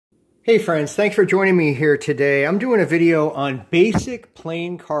Hey friends, thanks for joining me here today. I'm doing a video on basic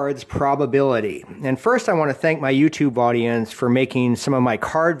playing cards probability. And first I want to thank my YouTube audience for making some of my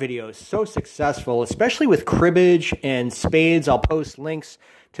card videos so successful, especially with Cribbage and Spades. I'll post links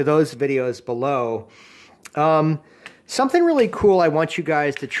to those videos below. Something really cool I want you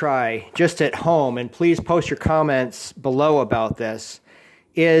guys to try just at home, and please post your comments below about this,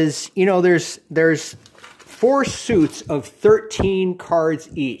 is, there's 4 suits of 13 cards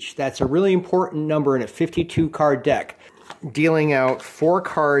each. That's a really important number in a 52 card deck. Dealing out 4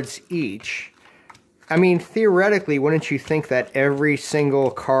 cards each. I mean, theoretically, wouldn't you think that every single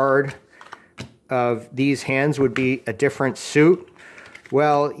card of these hands would be a different suit?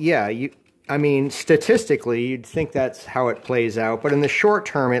 Well, yeah, statistically, you'd think that's how it plays out, but in the short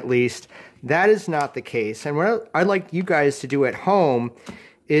term, at least, that is not the case. And what I'd like you guys to do at home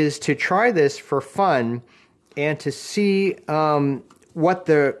is to try this for fun and to see what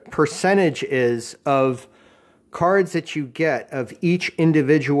the percentage is of cards that you get of each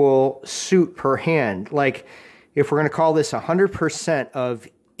individual suit per hand. Like, if we're going to call this 100% of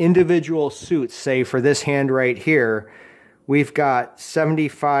individual suits, say for this hand right here, we've got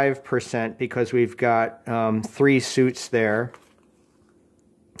 75% because we've got 3 suits there.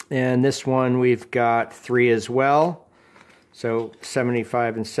 And this one we've got 3 as well. So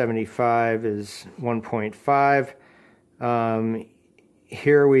 75 and 75 is 1.5.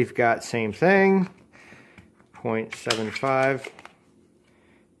 Here we've got same thing, 0.75.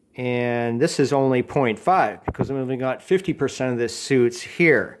 And this is only 0.5 because we've only got 50% of the suits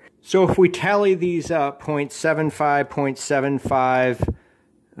here. So if we tally these up, 0.75, 0.75,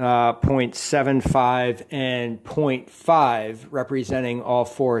 0.75, and 0.5, representing all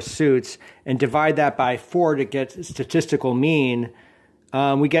 4 suits, and divide that by 4 to get the statistical mean,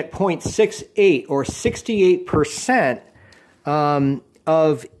 we get 0.68, or 68%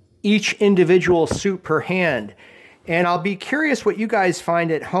 of each individual suit per hand. And I'll be curious what you guys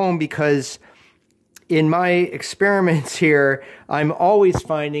find at home, because in my experiments here, I'm always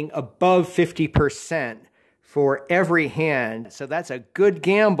finding above 50% for every hand. So that's a good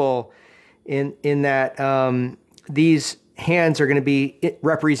gamble in that these hands are going to be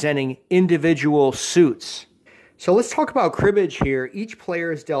representing individual suits. So let's talk about cribbage here. Each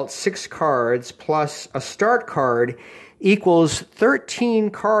player is dealt 6 cards plus a start card equals 13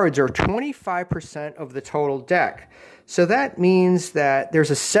 cards, or 25% of the total deck. So that means that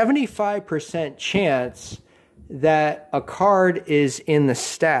there's a 75% chance that a card is in the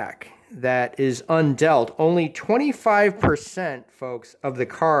stack that is undealt. Only 25%, folks, of the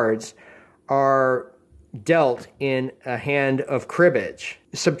cards are dealt in a hand of cribbage.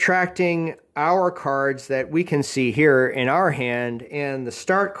 Subtracting our cards that we can see here in our hand and the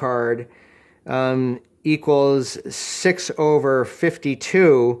start card equals 6 over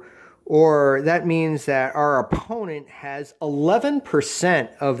 52, or that means that our opponent has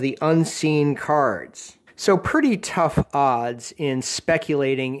 11% of the unseen cards. So pretty tough odds in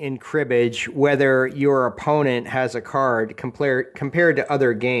speculating in cribbage whether your opponent has a card compared to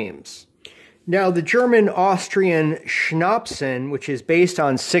other games. Now, the German Austrian Schnapsen, which is based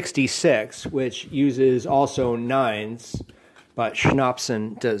on 66, which uses also 9s, but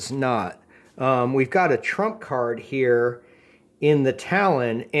Schnapsen does not. We've got a trump card here in the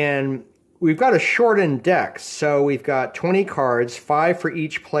talon, and we've got a shortened deck. So we've got 20 cards, 5 for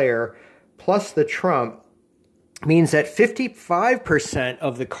each player, plus the trump, means that 55%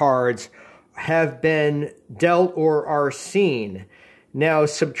 of the cards have been dealt or are seen. Now,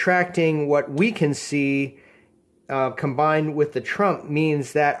 subtracting what we can see combined with the trump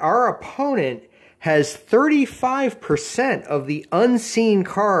means that our opponent has 35% of the unseen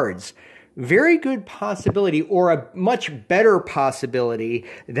cards. Very good possibility, or a much better possibility,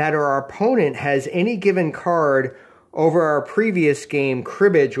 that our opponent has any given card over our previous game,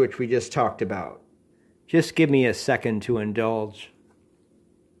 cribbage, which we just talked about. Just give me a second to indulge.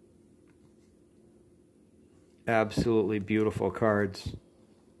 Absolutely beautiful cards.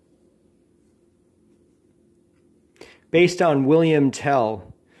 Based on William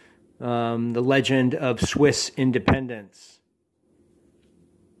Tell, the legend of Swiss independence.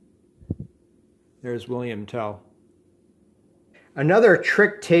 There's William Tell. Another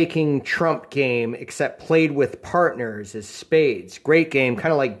trick-taking trump game, except played with partners, is Spades. Great game,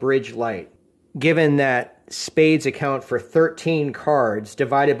 kind of like Bridge Light. Given that Spades account for 13 cards,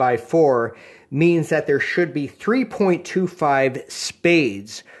 divided by 4 means that there should be 3.25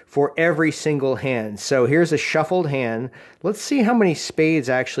 spades for every single hand. So here's a shuffled hand. Let's see how many spades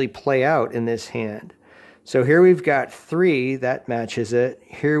actually play out in this hand. So here we've got 3, that matches it.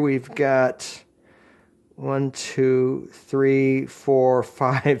 Here we've got 1, 2, 3, 4,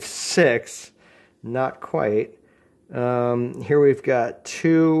 5, 6. Not quite. Here we've got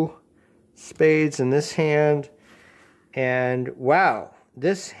 2 spades in this hand. And wow,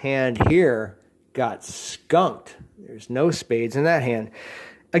 this hand here got skunked. There's no spades in that hand.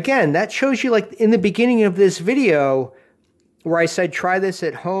 Again, that shows you, like in the beginning of this video where I said try this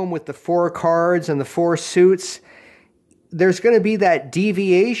at home with the 4 cards and the 4 suits, there's going to be that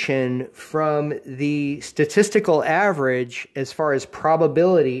deviation from the statistical average as far as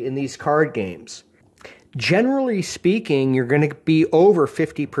probability in these card games. Generally speaking, you're going to be over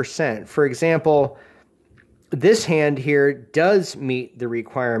 50%. For example, this hand here does meet the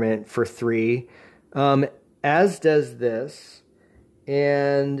requirement for 3, as does this,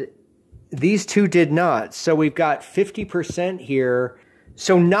 and these 2 did not. So we've got 50% here.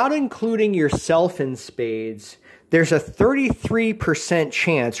 So not including yourself in spades, there's a 33%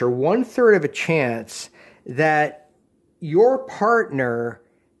 chance, or 1/3 of a chance, that your partner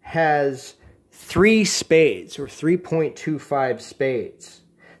has 3 spades, or 3.25 spades.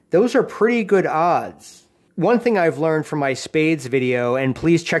 Those are pretty good odds. One thing I've learned from my spades video, and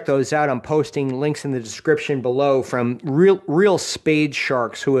please check those out, I'm posting links in the description below from real spade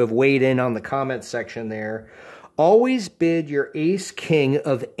sharks who have weighed in on the comment section there. Always bid your ace king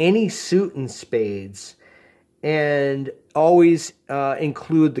of any suit in spades, and always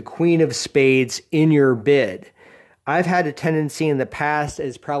include the queen of spades in your bid. I've had a tendency in the past,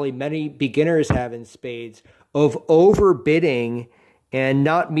 as probably many beginners have in spades, of overbidding and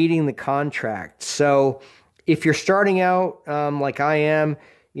not meeting the contract. So if you're starting out like I am,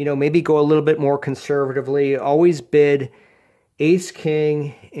 you know, maybe go a little bit more conservatively. Always bid ace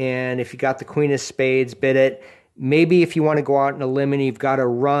king, and if you got the queen of spades, bid it. Maybe if you want to go out on a limb and you've got a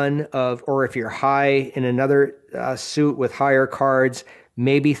run of, or if you're high in another suit with higher cards,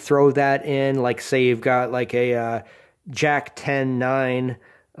 maybe throw that in. Like say you've got like a Jack 10, 9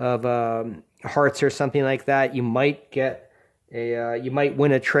 of hearts or something like that. You might get you might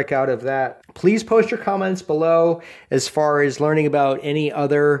win a trick out of that. Please post your comments below as far as learning about any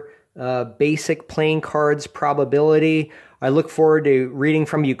other basic playing cards probability. I look forward to reading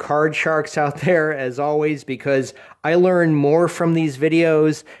from you card sharks out there, as always, because I learn more from these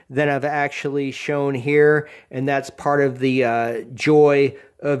videos than I've actually shown here, and that's part of the joy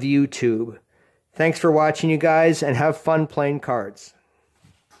of YouTube. Thanks for watching, you guys, and have fun playing cards.